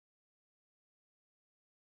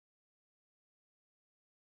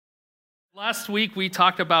Last week we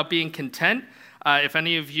talked about being content. If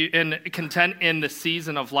any of you content in the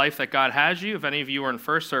season of life that God has you. If any of you were in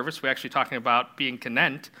first service, we're actually talking about being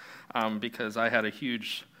content because I had a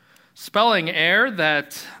huge spelling error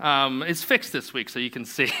that is fixed this week, so you can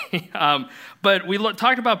see. But we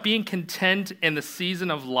talked about being content in the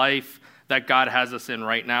season of life that God has us in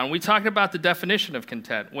right now. And we talked about the definition of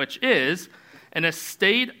content, which is a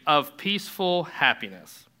state of peaceful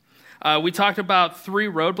happiness. We talked about 3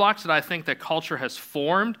 roadblocks that I think that culture has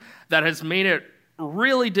formed that has made it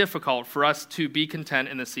really difficult for us to be content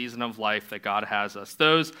in the season of life that God has us.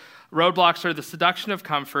 Those roadblocks are the seduction of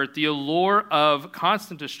comfort, the allure of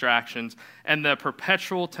constant distractions, and the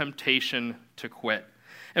perpetual temptation to quit.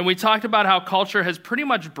 And we talked about how culture has pretty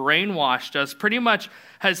much brainwashed us, pretty much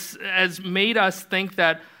has made us think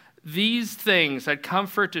that these things, that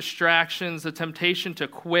comfort, distractions, the temptation to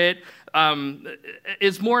quit,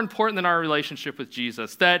 is more important than our relationship with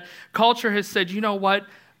Jesus. That culture has said, you know what,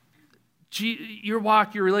 your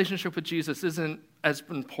relationship with Jesus isn't as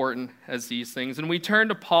important as these things. And we turn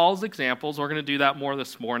to Paul's examples. We're going to do that more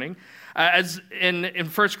this morning. As in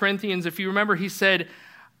 1 Corinthians, if you remember, he said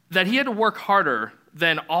that he had to work harder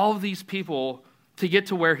than all of these people to get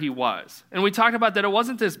to where he was. And we talked about that it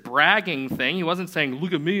wasn't this bragging thing. He wasn't saying,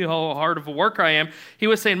 look at me, how hard of a worker I am. He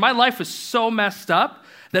was saying, my life is so messed up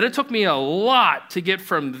that it took me a lot to get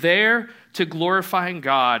from there to glorifying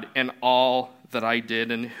God in all that I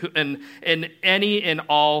did. And in any and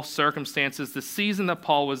all circumstances, the season that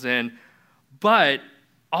Paul was in, but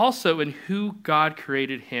also in who God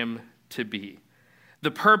created him to be. The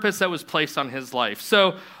purpose that was placed on his life.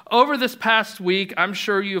 So over this past week, I'm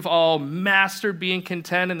sure you've all mastered being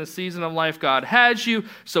content in the season of life God has you.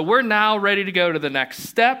 So we're now ready to go to the next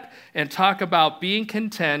step and talk about being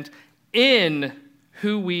content in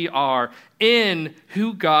who we are, in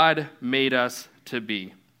who God made us to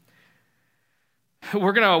be.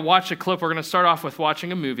 We're going to watch a clip. We're going to start off with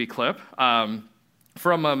watching a movie clip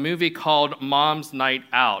from a movie called Mom's Night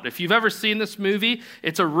Out. If you've ever seen this movie,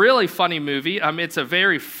 it's a really funny movie. It's a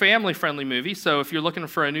very family-friendly movie, so if you're looking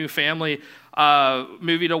for a new family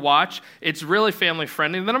movie to watch, it's really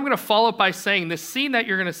family-friendly. And then I'm going to follow up by saying this scene that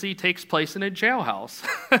you're going to see takes place in a jailhouse.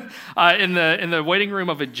 in the waiting room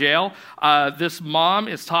of a jail, this mom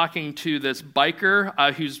is talking to this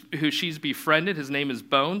biker who she's befriended. His name is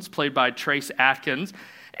Bones, played by Trace Atkins.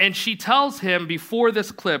 And she tells him before this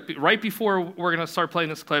clip, right before we're going to start playing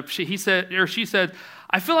this clip, she said,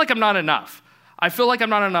 I feel like I'm not enough. I feel like I'm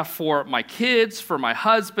not enough for my kids, for my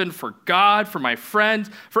husband, for God, for my friends,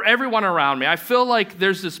 for everyone around me. I feel like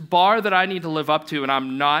there's this bar that I need to live up to and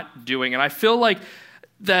I'm not doing. And I feel like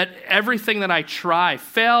that everything that I try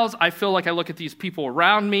fails. I feel like I look at these people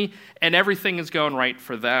around me and everything is going right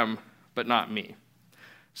for them, but not me.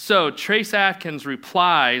 So Trace Atkins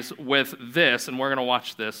replies with this, and we're going to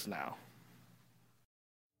watch this now.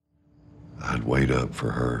 I'd wait up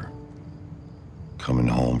for her coming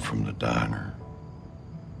home from the diner.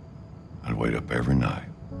 I'd wait up every night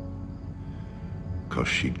because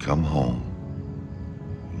she'd come home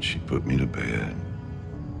and she'd put me to bed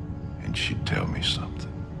and she'd tell me something.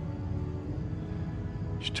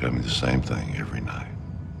 She'd tell me the same thing every night.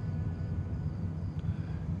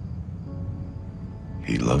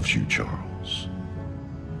 He loves you, Charles.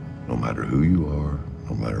 No matter who you are,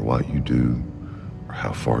 no matter what you do, or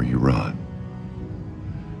how far you run,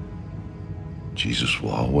 Jesus will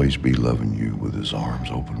always be loving you with his arms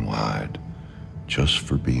open wide, just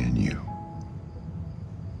for being you.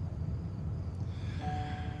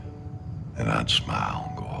 And I'd smile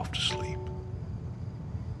and go off to sleep.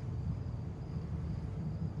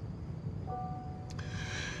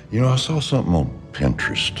 You know, I saw something on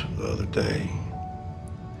Pinterest the other day.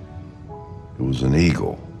 It was an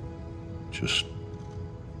eagle just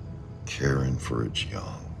caring for its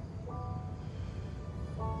young.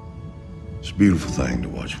 It's a beautiful thing to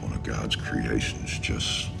watch one of God's creations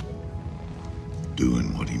just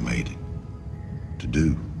doing what he made it to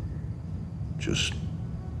do. Just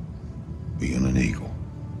being an eagle.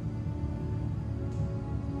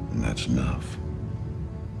 And that's enough.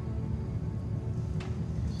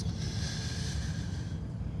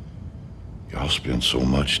 Y'all spend so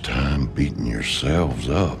much time beating yourselves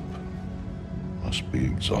up. Must be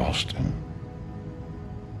exhausting.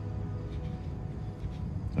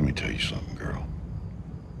 Let me tell you something, girl.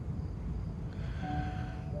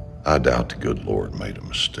 I doubt the good Lord made a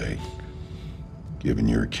mistake giving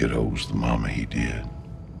your kiddos the mama he did.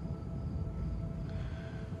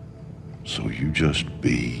 So you just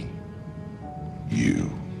be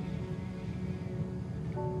you.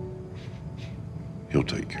 He'll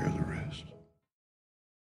take care of the rest.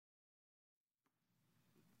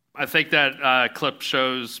 I think that clip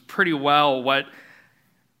shows pretty well what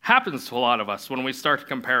happens to a lot of us when we start to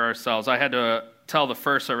compare ourselves. I had to tell the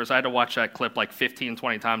first service, I had to watch that clip like 15,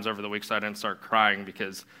 20 times over the week so I didn't start crying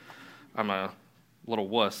because I'm a little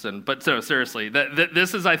wuss. But so seriously,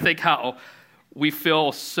 this is, I think, how we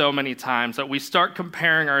feel so many times, that we start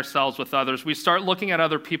comparing ourselves with others. We start looking at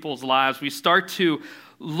other people's lives. We start to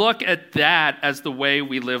look at that as the way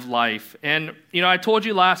we live life. And, I told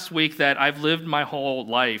you last week that I've lived my whole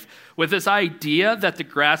life with this idea that the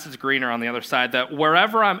grass is greener on the other side, that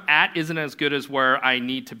wherever I'm at isn't as good as where I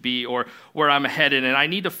need to be or where I'm headed. And I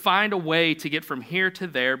need to find a way to get from here to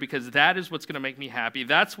there because that is what's going to make me happy.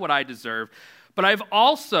 That's what I deserve. But I've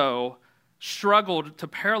also struggled to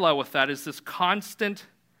parallel with that is this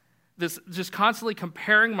just constantly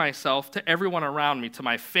comparing myself to everyone around me, to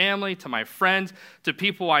my family, to my friends, to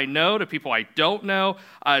people I know, to people I don't know,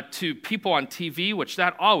 to people on TV, which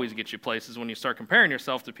that always gets you places when you start comparing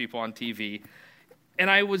yourself to people on TV. And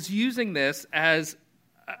I was using this as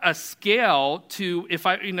a scale to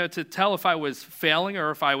to tell if I was failing or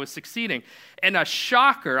if I was succeeding. And a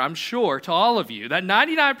shocker, I'm sure, to all of you, that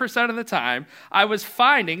 99% of the time I was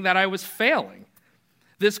finding that I was failing.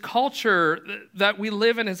 This culture that we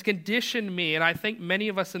live in has conditioned me, and I think many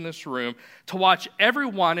of us in this room, to watch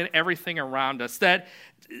everyone and everything around us, that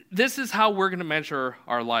this is how we're going to measure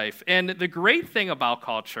our life. And the great thing about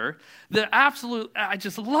culture, I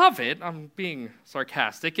just love it, I'm being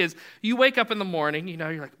sarcastic, is you wake up in the morning,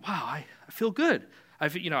 you're like, wow, I feel good.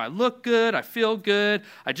 I look good, I feel good,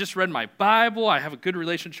 I just read my Bible, I have a good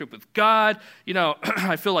relationship with God,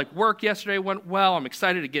 I feel like work yesterday went well, I'm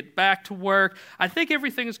excited to get back to work, I think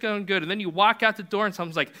everything is going good, and then you walk out the door and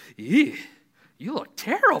someone's like, you look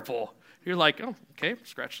terrible. You're like, oh, okay,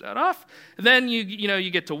 scratch that off. And then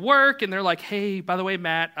you get to work, and they're like, hey, by the way,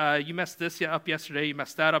 Matt, you messed this up yesterday. You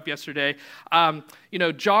messed that up yesterday.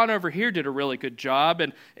 John over here did a really good job,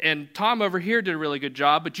 and Tom over here did a really good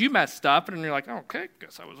job, but you messed up. And you're like, oh, okay,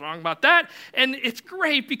 guess I was wrong about that. And it's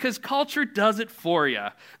great because culture does it for you.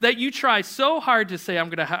 That you try so hard to say,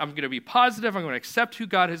 I'm gonna be positive. I'm gonna accept who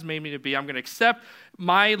God has made me to be. I'm gonna accept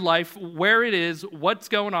my life where it is, what's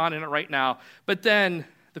going on in it right now. But then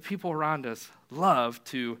the people around us love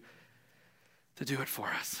to do it for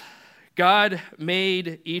us. God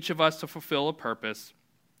made each of us to fulfill a purpose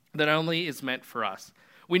that only is meant for us.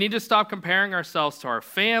 We need to stop comparing ourselves to our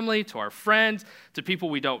family, to our friends, to people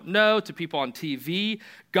we don't know, to people on TV.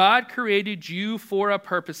 God created you for a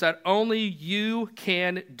purpose that only you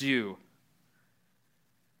can do.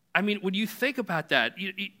 I mean, when you think about that,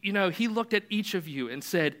 he looked at each of you and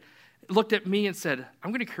looked at me and said,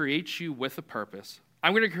 I'm going to create you with a purpose.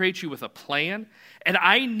 I'm going to create you with a plan, and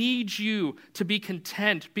I need you to be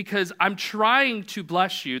content because I'm trying to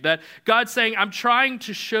bless you. That God's saying, I'm trying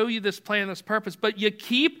to show you this plan, this purpose, but you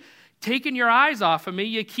keep taking your eyes off of me.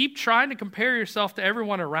 You keep trying to compare yourself to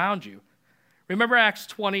everyone around you. Remember Acts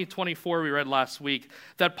 20:24 we read last week,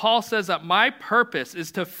 that Paul says that my purpose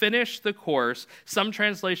is to finish the course. Some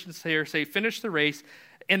translations here say finish the race,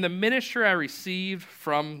 and the ministry I received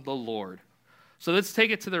from the Lord. So let's take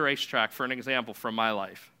it to the racetrack for an example from my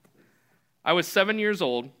life. I was 7 years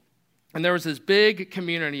old, and there was this big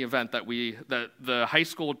community event that the high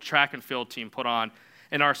school track and field team put on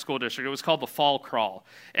in our school district. It was called the Fall Crawl.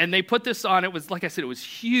 And they put this on. It was, like I said, it was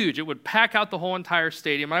huge. It would pack out the whole entire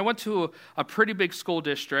stadium. And I went to a pretty big school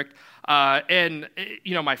district, and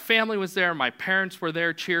my family was there. My parents were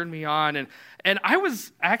there cheering me on. And I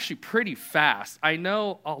was actually pretty fast. I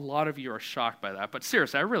know a lot of you are shocked by that, but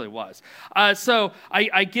seriously, I really was. So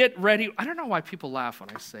I get ready. I don't know why people laugh when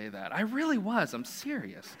I say that. I really was. I'm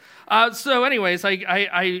serious. So anyways,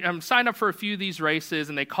 I am signed up for a few of these races,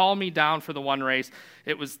 and they call me down for the one race.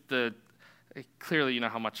 It was clearly, you know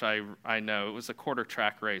how much I know. It was a quarter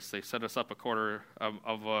track race. They set us up a quarter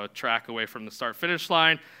of a track away from the start-finish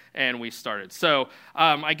line, and we started. So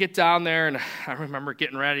I get down there, and I remember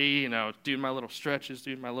getting ready, doing my little stretches,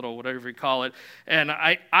 doing my little whatever you call it. And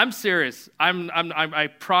I'm serious. I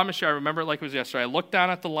promise you, I remember it like it was yesterday. I look down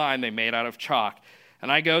at the line they made out of chalk,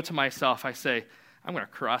 and I go to myself, I say, I'm going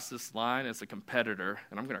to cross this line as a competitor,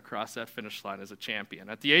 and I'm going to cross that finish line as a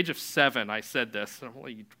champion. At the age of 7, I said this.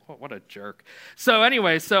 What a jerk. So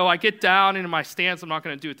anyway, I get down into my stance. I'm not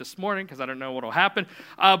going to do it this morning because I don't know what will happen.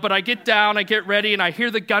 But I get down, I get ready, and I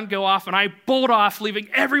hear the gun go off, and I bolt off, leaving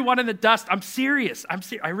everyone in the dust. I'm serious.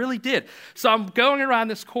 I really did. So I'm going around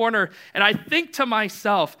this corner, and I think to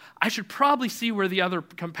myself, I should probably see where the other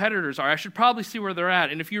competitors are. I should probably see where they're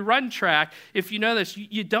at. And if you run track, if you know this,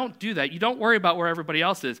 you don't do that. You don't worry about where everybody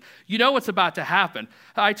else is, you know what's about to happen.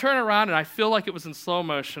 I turn around and I feel like it was in slow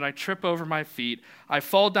motion. I trip over my feet. I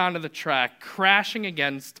fall down to the track, crashing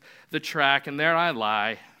against the track, and there I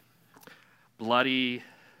lie, bloody,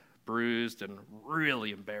 bruised, and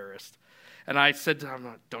really embarrassed. And I said to him,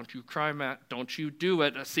 "Don't you cry, Matt. Don't you do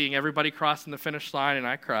it." Seeing everybody crossing the finish line, and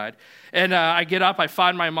I cried. And I get up, I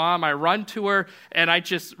find my mom, I run to her, and I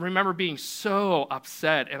just remember being so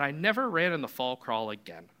upset, and I never ran in the fall crawl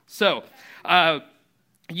again. So,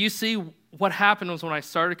 you see, what happened was when I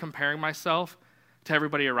started comparing myself to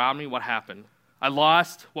everybody around me, what happened? I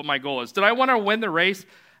lost what my goal is. Did I want to win the race?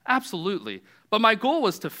 Absolutely. But my goal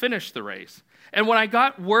was to finish the race. And when I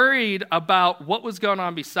got worried about what was going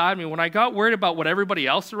on beside me, when I got worried about what everybody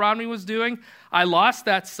else around me was doing, I lost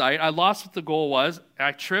that sight. I lost what the goal was.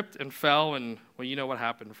 I tripped and fell, and, well, you know what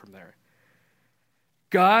happened from there.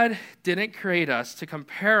 God didn't create us to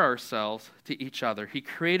compare ourselves to each other. He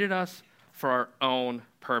created us for our own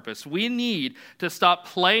purpose. We need to stop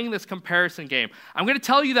playing this comparison game. I'm going to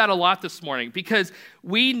tell you that a lot this morning because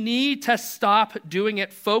we need to stop doing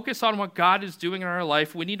it. Focus on what God is doing in our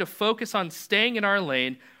life. We need to focus on staying in our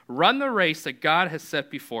lane, run the race that God has set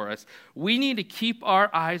before us. We need to keep our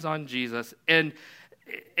eyes on Jesus and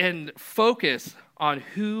focus on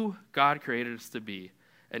who God created us to be.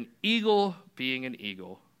 An eagle being an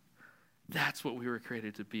eagle. That's what we were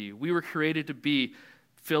created to be. We were created to be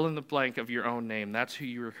fill in the blank of your own name. That's who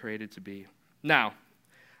you were created to be. Now,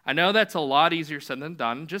 I know that's a lot easier said than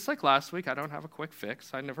done. Just like last week, I don't have a quick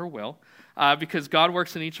fix. I never will, because God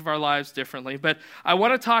works in each of our lives differently. But I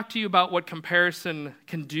want to talk to you about what comparison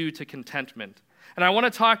can do to contentment. And I want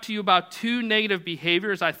to talk to you about two negative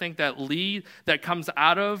behaviors I think that comes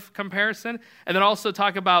out of comparison, and then also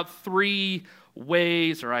talk about three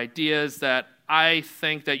ways or ideas that I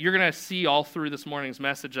think that you're going to see all through this morning's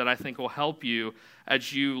message that I think will help you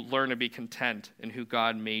as you learn to be content in who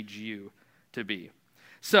God made you to be.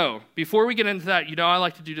 So, before we get into that, I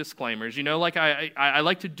like to do disclaimers. I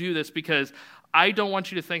like to do this because I don't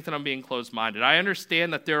want you to think that I'm being closed-minded. I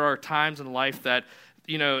understand that there are times in life that,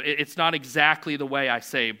 it's not exactly the way I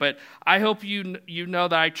say, but I hope you know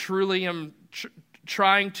that I truly am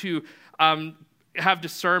trying to have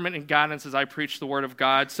discernment and guidance as I preach the Word of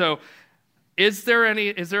God. So, is there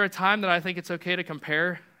a time that I think it's okay to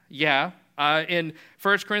compare? Yeah. In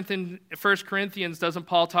 1 Corinthians, doesn't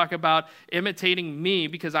Paul talk about imitating me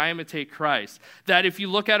because I imitate Christ? That if you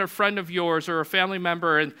look at a friend of yours or a family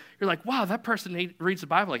member and you're like, wow, that person reads the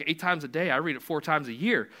Bible like 8 times a day. I read it 4 times a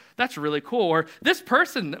year. That's really cool. Or this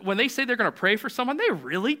person, when they say they're going to pray for someone, they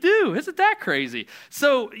really do. Isn't that crazy?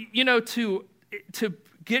 So, to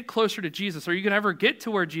get closer to Jesus, are you going to ever get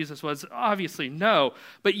to where Jesus was? Obviously, no.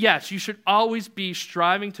 But yes, you should always be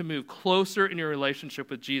striving to move closer in your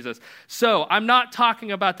relationship with Jesus. So I'm not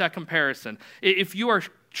talking about that comparison. If you are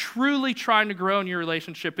truly trying to grow in your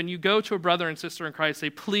relationship and you go to a brother and sister in Christ,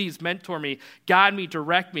 say, please mentor me, guide me,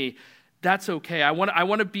 direct me, that's okay. I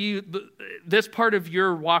want to be this part of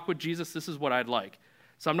your walk with Jesus. This is what I'd like.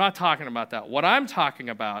 So I'm not talking about that. What I'm talking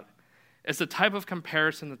about is the type of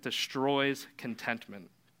comparison that destroys contentment.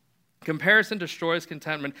 Comparison destroys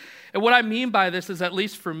contentment. And what I mean by this is, at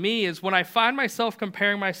least for me, is when I find myself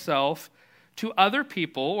comparing myself to other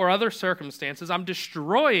people or other circumstances, I'm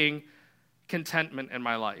destroying contentment in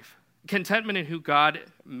my life. Contentment in who God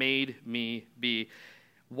made me be.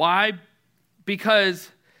 Why?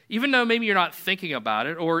 Because even though maybe you're not thinking about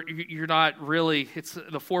it or you're not really, it's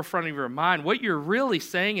the forefront of your mind, what you're really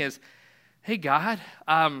saying is, hey, God,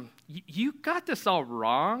 you got this all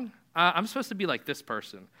wrong. I'm supposed to be like this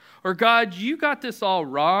person. Or God, you got this all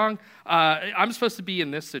wrong. I'm supposed to be in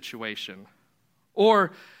this situation.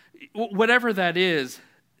 Or whatever that is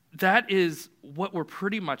what we're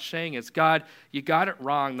pretty much saying is, God, you got it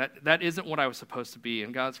wrong. That isn't what I was supposed to be.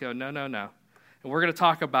 And God's going, no. And we're going to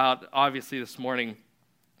talk about, obviously, this morning,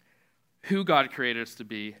 who God created us to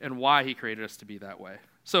be and why he created us to be that way.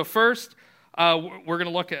 So first, we're going to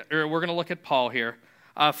look at Paul here.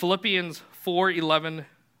 Philippians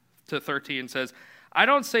 4:11-13 says, I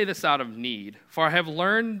don't say this out of need, for I have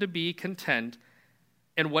learned to be content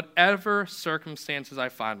in whatever circumstances I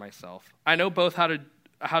find myself. I know both how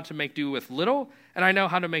to make do with little, and I know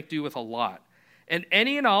how to make do with a lot. In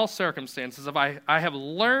any and all circumstances, I have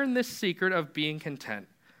learned this secret of being content.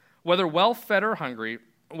 Whether well-fed or hungry,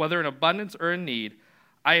 whether in abundance or in need,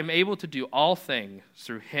 I am able to do all things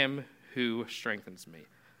through him who strengthens me.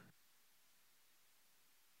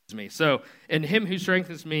 So, in him who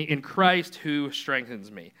strengthens me, in Christ who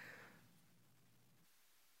strengthens me.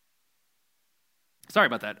 Sorry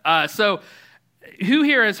about that. So, who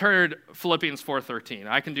here has heard Philippians 4:13?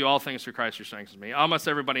 I can do all things through Christ who strengthens me. Almost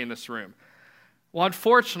everybody in this room. Well,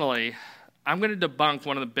 unfortunately, I'm going to debunk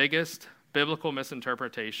one of the biggest biblical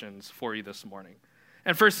misinterpretations for you this morning.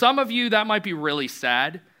 And for some of you, that might be really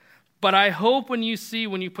sad, but I hope when you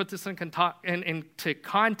put this into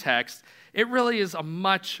context, it really is a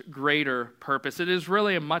much greater purpose. It is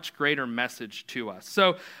really a much greater message to us.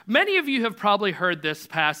 So many of you have probably heard this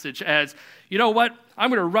passage as, you know what, I'm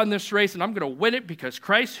going to run this race and I'm going to win it because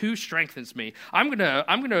Christ who strengthens me. I'm going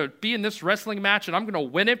to be in this wrestling match and I'm going to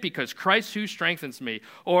win it because Christ who strengthens me.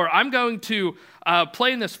 Or I'm going to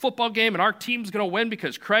play in this football game and our team's going to win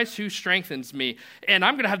because Christ who strengthens me. And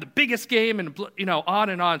I'm going to have the biggest game and, on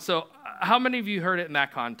and on. So how many of you heard it in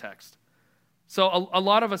that context? So a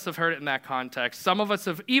lot of us have heard it in that context. Some of us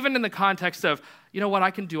have, even in the context of, you know what, I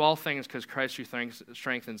can do all things because Christ who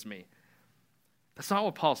strengthens me. That's not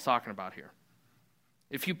what Paul's talking about here.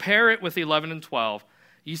 If you pair it with 11 and 12,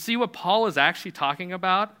 you see what Paul is actually talking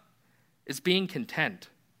about is being content.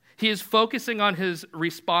 He is focusing on his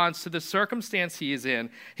response to the circumstance he is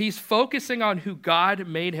in. He's focusing on who God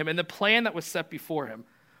made him and the plan that was set before him,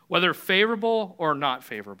 whether favorable or not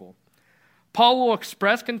favorable. Paul will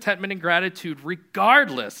express contentment and gratitude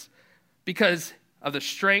regardless because of the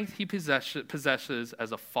strength he possesses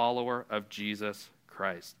as a follower of Jesus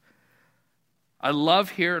Christ. I love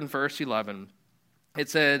here in verse 11, it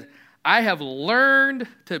said, I have learned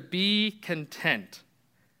to be content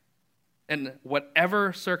in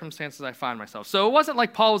whatever circumstances I find myself. So it wasn't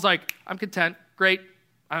like Paul was like, I'm content, great,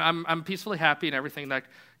 I'm peacefully happy in everything that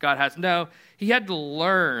God has. No, he had to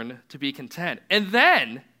learn to be content. And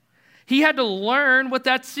then he had to learn what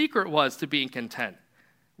that secret was to being content.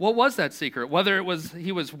 What was that secret? Whether it was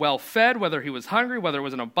he was well fed, whether he was hungry, whether it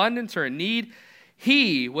was an abundance or a need,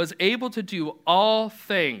 he was able to do all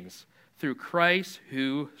things through Christ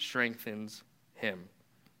who strengthens him.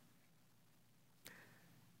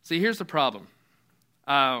 See, here's the problem.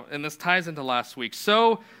 And this ties into last week.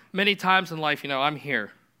 So many times in life, I'm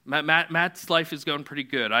here. Matt's life is going pretty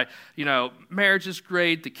good. Marriage is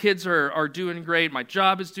great. The kids are doing great. My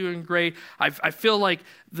job is doing great. I feel like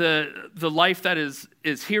the life that is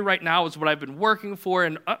here right now is what I've been working for.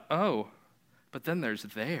 And but then there's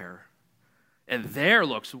there. And there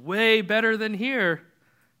looks way better than here.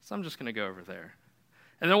 So I'm just going to go over there.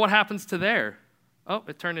 And then what happens to there? Oh,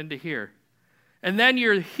 it turned into here. And then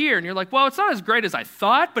you're here and you're like, well, it's not as great as I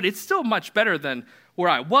thought, but it's still much better than where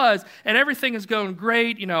I was, and everything is going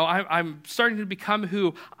great. I'm starting to become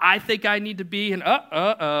who I think I need to be, and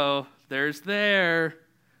there's there.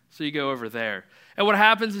 So you go over there. And what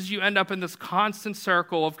happens is you end up in this constant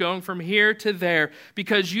circle of going from here to there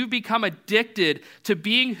because you've become addicted to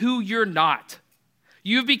being who you're not.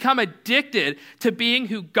 You've become addicted to being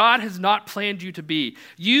who God has not planned you to be.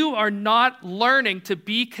 You are not learning to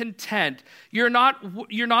be content. You're not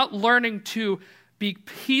learning to be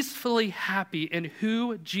peacefully happy in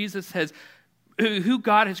who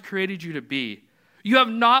God has created you to be. You have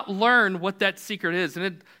not learned what that secret is.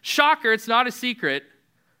 And shocker, it's not a secret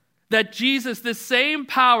that Jesus, the same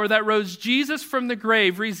power that rose Jesus from the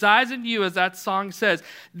grave, resides in you, as that song says.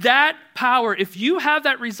 That power, if you have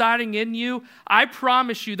that residing in you, I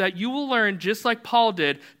promise you that you will learn, just like Paul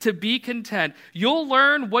did, to be content. You'll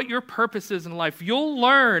learn what your purpose is in life. You'll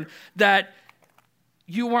learn that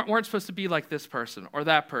you weren't supposed to be like this person or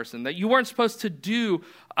that person, that you weren't supposed to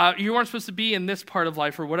you weren't supposed to be in this part of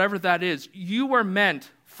life or whatever that is. You were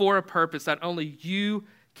meant for a purpose that only you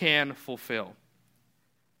can fulfill.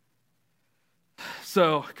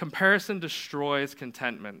 So comparison destroys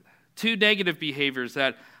contentment. Two negative behaviors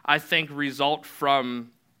that I think result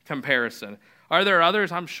from comparison. Are there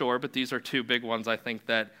others? I'm sure, but these are two big ones I think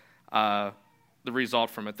that the result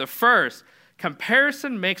from it. The first,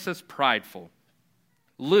 comparison makes us prideful.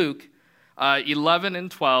 Luke 11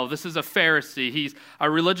 and 12, this is a Pharisee. He's a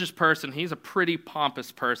religious person. He's a pretty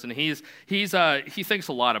pompous person. He thinks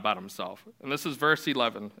a lot about himself. And this is verse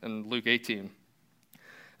 11 in Luke 18.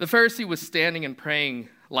 The Pharisee was standing and praying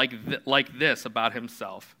like this about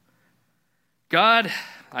himself. God,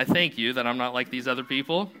 I thank you that I'm not like these other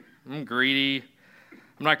people. I'm greedy.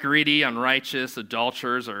 I'm not greedy, unrighteous,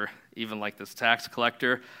 adulterers, or even like this tax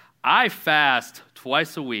collector. I fast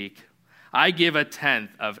twice a week. I give 1/10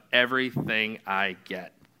 of everything I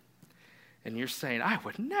get. And you're saying, I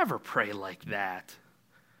would never pray like that.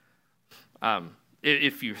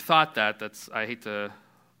 If you thought that's, I hate to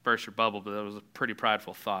burst your bubble, but that was a pretty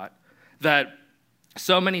prideful thought. That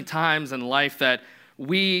so many times in life that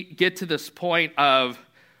we get to this point of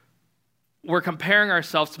we're comparing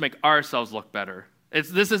ourselves to make ourselves look better.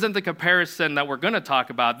 This isn't the comparison that we're going to talk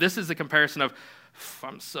about. This is the comparison of,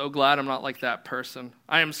 I'm so glad I'm not like that person.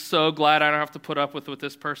 I am so glad I don't have to put up with what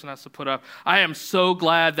this person has to put up. I am so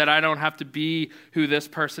glad that I don't have to be who this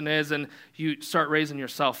person is. And you start raising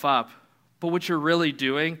yourself up. But what you're really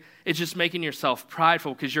doing is just making yourself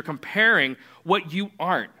prideful because you're comparing what you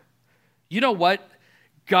aren't. You know what?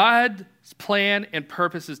 God's plan and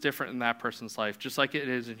purpose is different in that person's life, just like it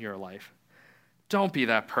is in your life. Don't be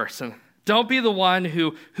that person. Don't be the one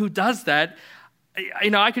who does that.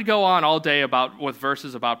 I could go on all day with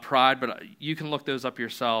verses about pride, but you can look those up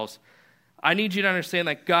yourselves. I need you to understand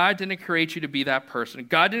that God didn't create you to be that person.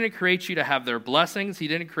 God didn't create you to have their blessings. He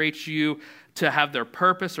didn't create you to have their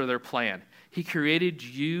purpose or their plan. He created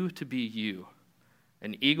you to be you,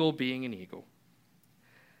 an eagle being an eagle.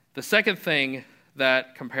 The second thing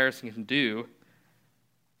that comparison can do,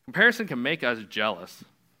 comparison can make us jealous.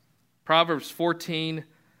 Proverbs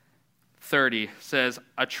 14:30 says,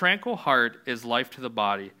 "A tranquil heart is life to the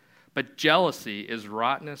body, but jealousy is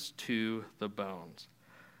rottenness to the bones."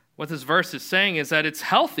 What this verse is saying is that it's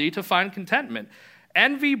healthy to find contentment.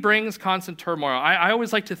 Envy brings constant turmoil. I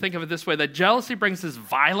always like to think of it this way, that jealousy brings this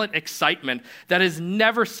violent excitement that is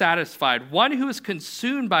never satisfied. One who is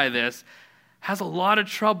consumed by this has a lot of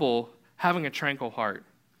trouble having a tranquil heart,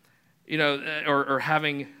 or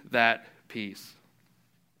having that peace.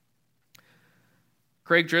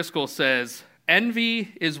 Craig Driscoll says,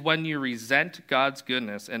 "Envy is when you resent God's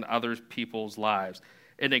goodness in other people's lives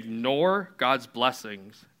and ignore God's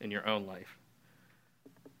blessings in your own life."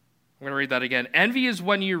 I'm going to read that again. Envy is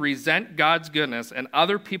when you resent God's goodness in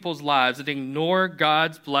other people's lives and ignore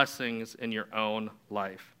God's blessings in your own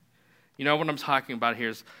life. You know what I'm talking about here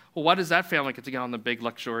is, well, why does that family get to go on the big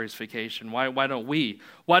luxurious vacation? Why don't we?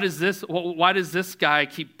 Why does this guy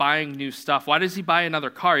keep buying new stuff? Why does he buy another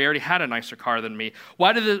car? He already had a nicer car than me.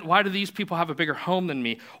 Why do these people have a bigger home than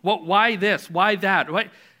me? Why this? Why that? Why?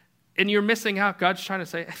 And you're missing out. God's trying to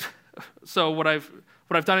say, so what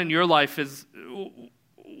I've done in your life is,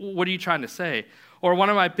 what are you trying to say? Or one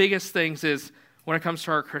of my biggest things is when it comes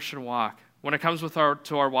to our Christian walk, when it comes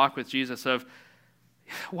to our walk with Jesus, of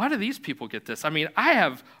why do these people get this? I mean, I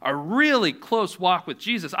have a really close walk with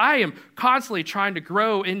Jesus. I am constantly trying to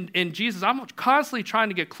grow in Jesus. I'm constantly trying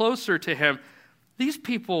to get closer to him. These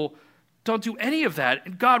people don't do any of that.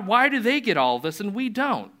 And God, why do they get all this and we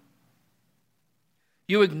don't?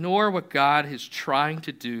 You ignore what God is trying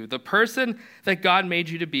to do, the person that God made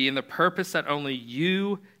you to be, and the purpose that only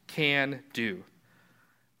you can do.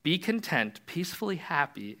 Be content, peacefully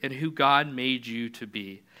happy in who God made you to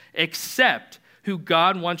be. Accept who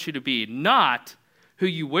God wants you to be, not who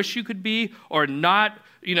you wish you could be, or not,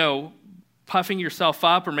 puffing yourself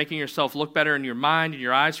up or making yourself look better in your mind, in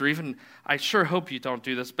your eyes, or even, I sure hope you don't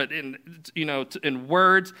do this, but in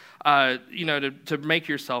words, to make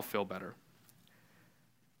yourself feel better.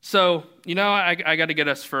 So, I got to get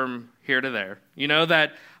us from here to there.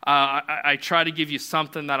 That I try to give you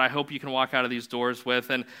something that I hope you can walk out of these doors with.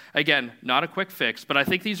 And again, not a quick fix, but I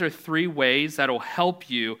think these are 3 ways that will help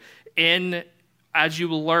you as you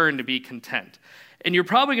learn to be content. And you're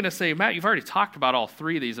probably going to say, Matt, you've already talked about all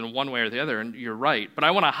 3 of these in one way or the other, and you're right. But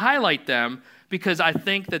I want to highlight them because I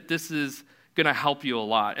think that this is going to help you a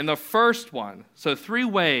lot. And the first one, so 3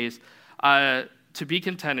 ways to be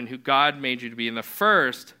content in who God made you to be. And the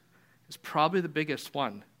first is probably the biggest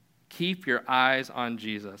one. Keep your eyes on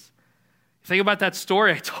Jesus. Think about that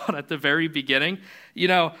story I told at the very beginning.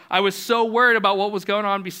 I was so worried about what was going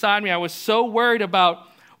on beside me. I was so worried about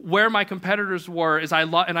where my competitors were, and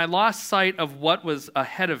I lost sight of what was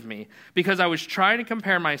ahead of me because I was trying to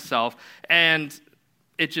compare myself, and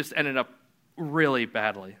it just ended up really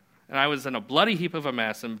badly. And I was in a bloody heap of a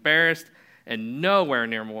mess, embarrassed, and nowhere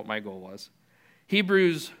near what my goal was.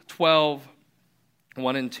 Hebrews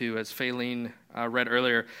 12:1 and 2, as Faylene read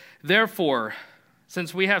earlier. Therefore,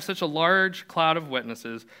 since we have such a large cloud of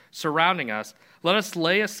witnesses surrounding us, let us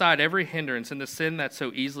lay aside every hindrance and the sin that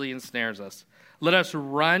so easily ensnares us. Let us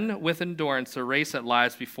run with endurance the race that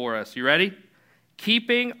lies before us. You ready?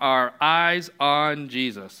 Keeping our eyes on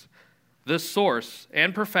Jesus, the source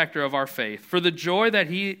and perfecter of our faith. For the joy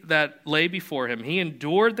that lay before him, he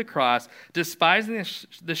endured the cross, despising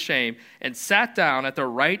the shame, and sat down at the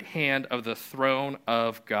right hand of the throne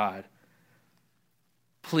of God.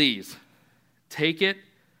 Please, take it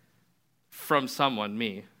from someone,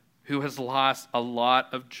 me, who has lost a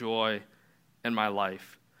lot of joy in my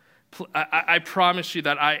life. I promise you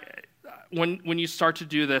that when you start to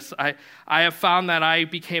do this, I have found that I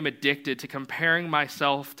became addicted to comparing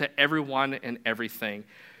myself to everyone and everything.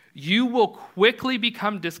 You will quickly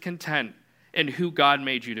become discontent in who God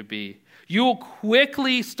made you to be. You will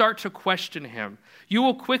quickly start to question him. You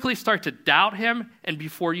will quickly start to doubt him, and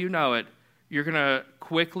before you know it, you're going to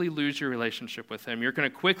quickly lose your relationship with him. You're going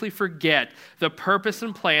to quickly forget the purpose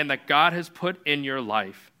and plan that God has put in your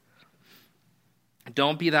life.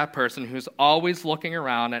 Don't be that person who's always looking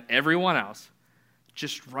around at everyone else.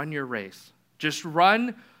 Just run your race. Just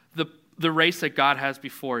run the race that God has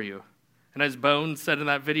before you. And as Bones said in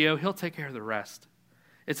that video, he'll take care of the rest.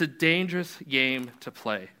 It's a dangerous game to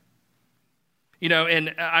play.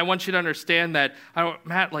 And I want you to understand that,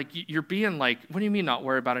 Matt, you're being what do you mean not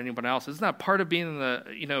worry about anyone else? Isn't that part of being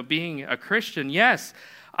being a Christian? Yes.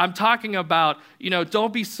 I'm talking about,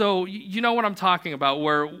 don't be so, you know what I'm talking about,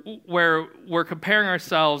 where we're comparing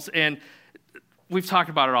ourselves, and we've talked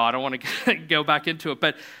about it all. I don't want to go back into it,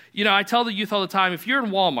 but, I tell the youth all the time, if you're in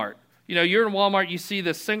Walmart, you see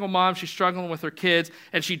this single mom, she's struggling with her kids,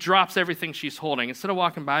 and she drops everything she's holding. Instead of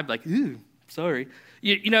walking by, be like, ooh, sorry.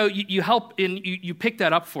 You help and you pick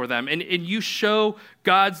that up for them, and you show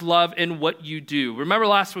God's love in what you do. Remember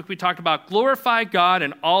last week we talked about glorify God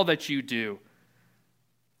in all that you do.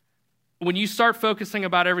 When you start focusing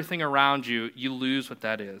about everything around you, you lose what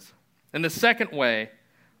that is. And the second way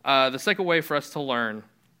for us to learn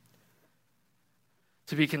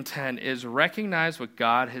to be content is recognize what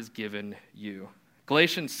God has given you.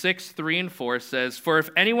 Galatians 6:3-4 says, "For if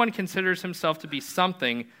anyone considers himself to be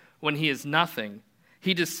something when he is nothing,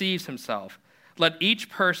 he deceives himself. Let each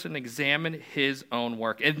person examine his own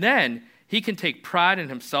work, and then he can take pride in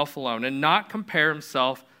himself alone and not compare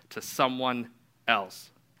himself to someone else."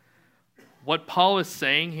 What Paul is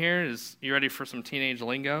saying here is, you ready for some teenage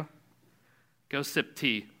lingo? Go sip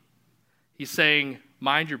tea. He's saying,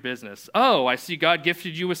 mind your business. Oh, I see God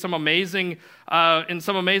gifted you with some amazing, in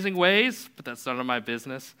some amazing ways, but that's none of my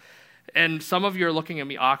business. And some of you are looking at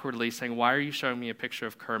me awkwardly saying, why are you showing me a picture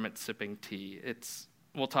of Kermit sipping tea?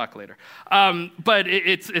 We'll talk later. But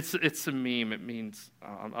it's a meme. It means,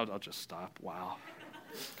 I'll just stop. Wow.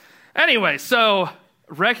 Anyway, so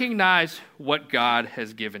recognize what God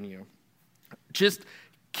has given you. Just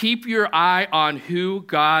keep your eye on who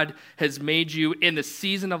God has made you in the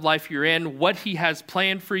season of life you're in, what he has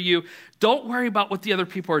planned for you. Don't worry about what the other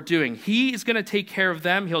people are doing. He is going to take care of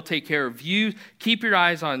them. He'll take care of you. Keep your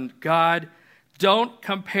eyes on God. Don't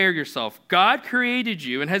compare yourself. God created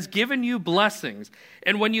you and has given you blessings.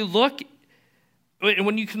 And when you look, and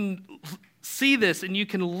when you can see this and you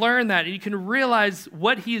can learn that and you can realize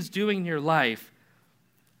what he is doing in your life,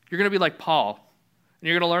 you're going to be like Paul. And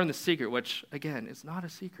you're going to learn the secret, which, again, is not a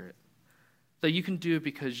secret, that you can do it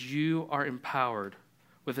because you are empowered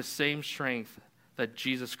with the same strength that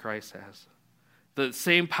Jesus Christ has, the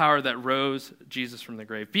same power that rose Jesus from the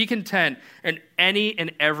grave. Be content in any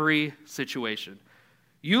and every situation.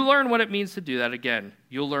 You learn what it means to do that. Again,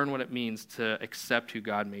 you'll learn what it means to accept who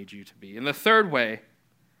God made you to be. And the third way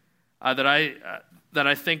that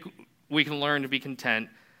I think we can learn to be content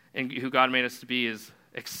in who God made us to be is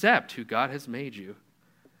accept who God has made you.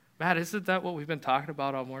 Matt, isn't that what we've been talking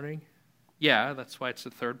about all morning? Yeah, that's why it's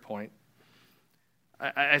the third point.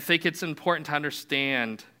 I think it's important to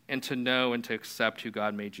understand and to know and to accept who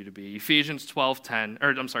God made you to be. Ephesians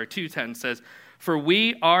 2:10 says, "For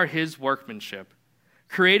we are his workmanship,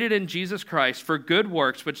 created in Jesus Christ for good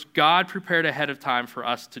works, which God prepared ahead of time for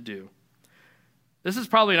us to do." This is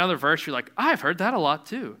probably another verse you're like, I've heard that a lot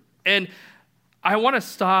too. And I want to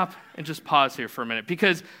stop and just pause here for a minute,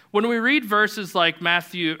 because when we read verses like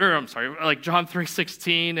John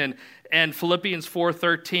 3:16 and Philippians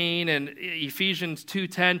 4:13 and Ephesians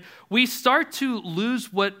 2:10, we start to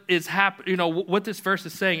lose what is what this verse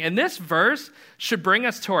is saying. And this verse should bring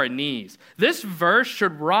us to our knees. This verse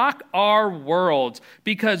should rock our worlds,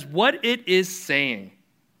 because what it is saying,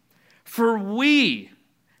 for we,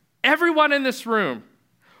 everyone in this room,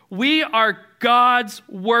 we are God's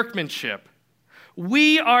workmanship.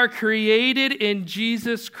 We are created in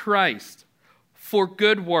Jesus Christ for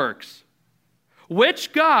good works,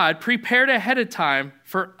 which God prepared ahead of time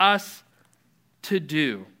for us to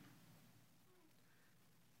do.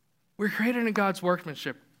 We're created in God's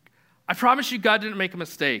workmanship. I promise you, God didn't make a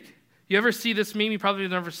mistake. You ever see this meme? You probably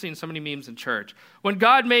have never seen so many memes in church. When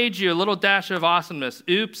God made you, a little dash of awesomeness.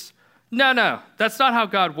 Oops. No, that's not how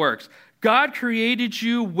God works. God created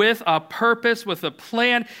you with a purpose, with a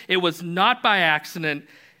plan. It was not by accident.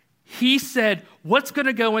 He said, what's going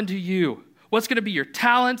to go into you? What's going to be your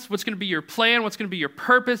talents? What's going to be your plan? What's going to be your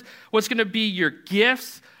purpose? What's going to be your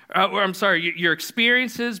gifts? Your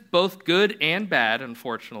experiences, both good and bad,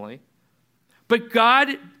 unfortunately. But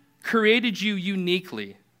God created you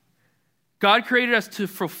uniquely. God created us to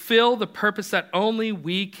fulfill the purpose that only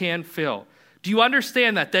we can fill. Do you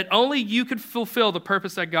understand that? That only you can fulfill the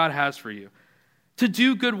purpose that God has for you. To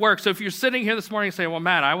do good work. So if you're sitting here this morning saying, well,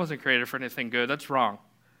 Matt, I wasn't created for anything good, that's wrong.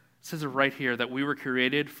 It says it right here that we were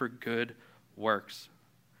created for good works.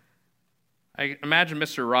 I imagine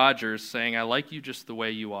Mr. Rogers saying, I like you just the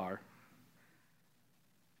way you are.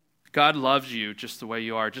 God loves you just the way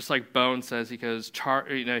you are. Just like Bone says, he goes,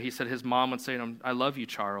 he said his mom would say to him, I love you,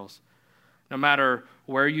 Charles. No matter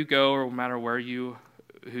where you go or no matter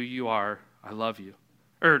who you are, I love you.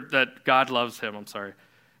 Or that God loves him, I'm sorry.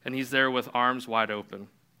 And he's there with arms wide open.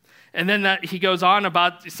 And then he goes on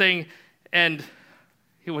about saying,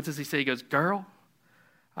 what does he say? He goes, girl,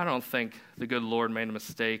 I don't think the good Lord made a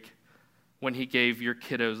mistake when he gave your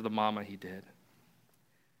kiddos the mama he did.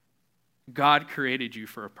 God created you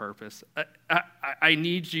for a purpose. I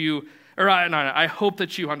need you, I hope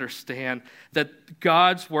that you understand that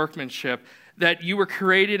God's workmanship, that you were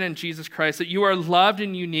created in Jesus Christ, that you are loved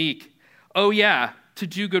and unique. Oh yeah, to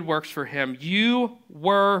do good works for him. You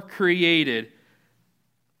were created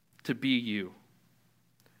to be you.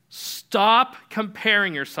 Stop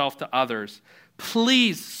comparing yourself to others.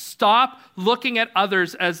 Please stop looking at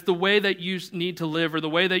others as the way that you need to live or the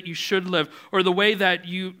way that you should live or the way that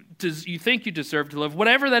you think you deserve to live.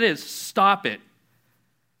 Whatever that is, stop it.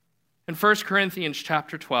 In 1 Corinthians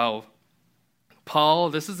chapter 12, Paul,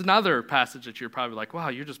 this is another passage that you're probably like, wow,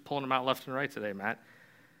 you're just pulling them out left and right today, Matt.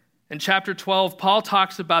 In chapter 12, Paul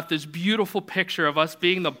talks about this beautiful picture of us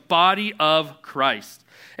being the body of Christ.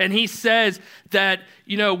 And he says that,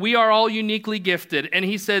 we are all uniquely gifted. And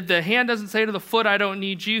he said the hand doesn't say to the foot, I don't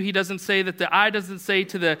need you. He doesn't say that the eye doesn't say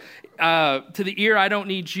to the ear, I don't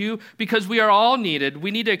need you. Because we are all needed.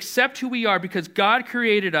 We need to accept who we are because God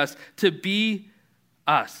created us to be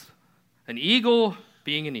us. An eagle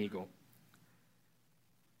being an eagle.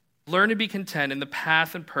 Learn to be content in the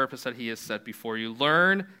path and purpose that he has set before you.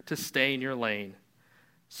 Learn to stay in your lane.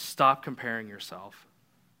 Stop comparing yourself.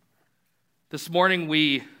 This morning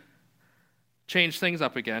we changed things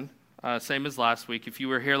up again, same as last week. If you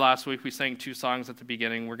were here last week, we sang 2 songs at the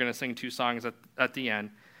beginning. We're going to sing 2 songs at the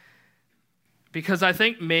end. Because I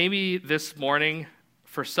think maybe this morning,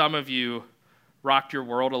 for some of you, rocked your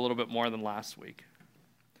world a little bit more than last week.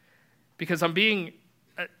 Because like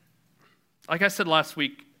I said last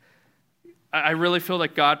week, I really feel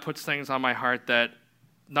like God puts things on my heart that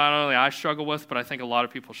not only I struggle with, but I think a lot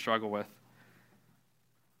of people struggle with.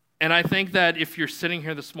 And I think that if you're sitting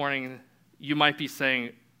here this morning, you might be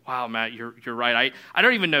saying, wow, Matt, you're right. I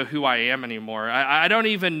don't even know who I am anymore. I don't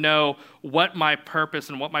even know what my purpose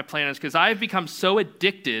and what my plan is because I've become so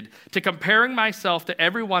addicted to comparing myself to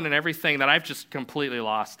everyone and everything that I've just completely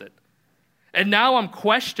lost it. And now I'm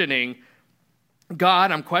questioning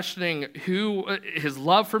God, I'm questioning his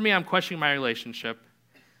love for me, I'm questioning my relationship.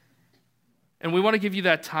 And we want to give you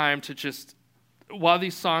that time to just, while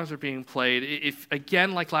these songs are being played, if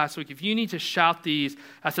again, like last week, if you need to shout these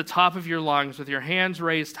at the top of your lungs with your hands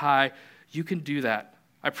raised high, you can do that.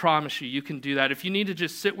 I promise you can do that. If you need to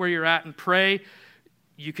just sit where you're at and pray,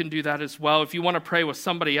 you can do that as well. If you want to pray with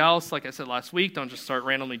somebody else, like I said last week, don't just start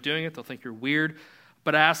randomly doing it. They'll think you're weird.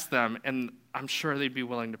 But ask them, and I'm sure they'd be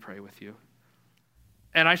willing to pray with you.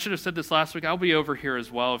 And I should have said this last week, I'll be over here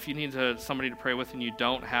as well. If you need somebody to pray with and you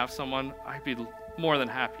don't have someone, I'd be more than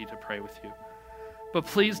happy to pray with you. But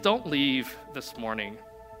please don't leave this morning.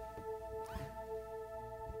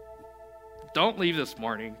 Don't leave this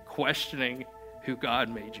morning questioning who God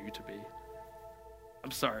made you to be.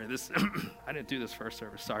 I'm sorry, I didn't do this first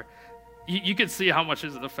service, sorry. You can see how much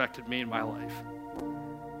it has affected me in my life.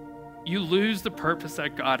 You lose the purpose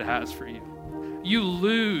that God has for you. You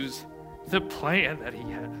lose the plan that he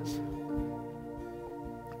has.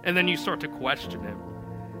 And then you start to question him.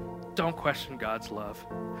 Don't question God's love.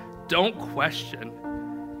 Don't question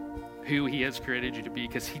who he has created you to be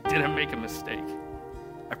because he didn't make a mistake.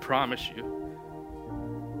 I promise you.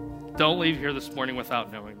 Don't leave here this morning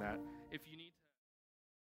without knowing that.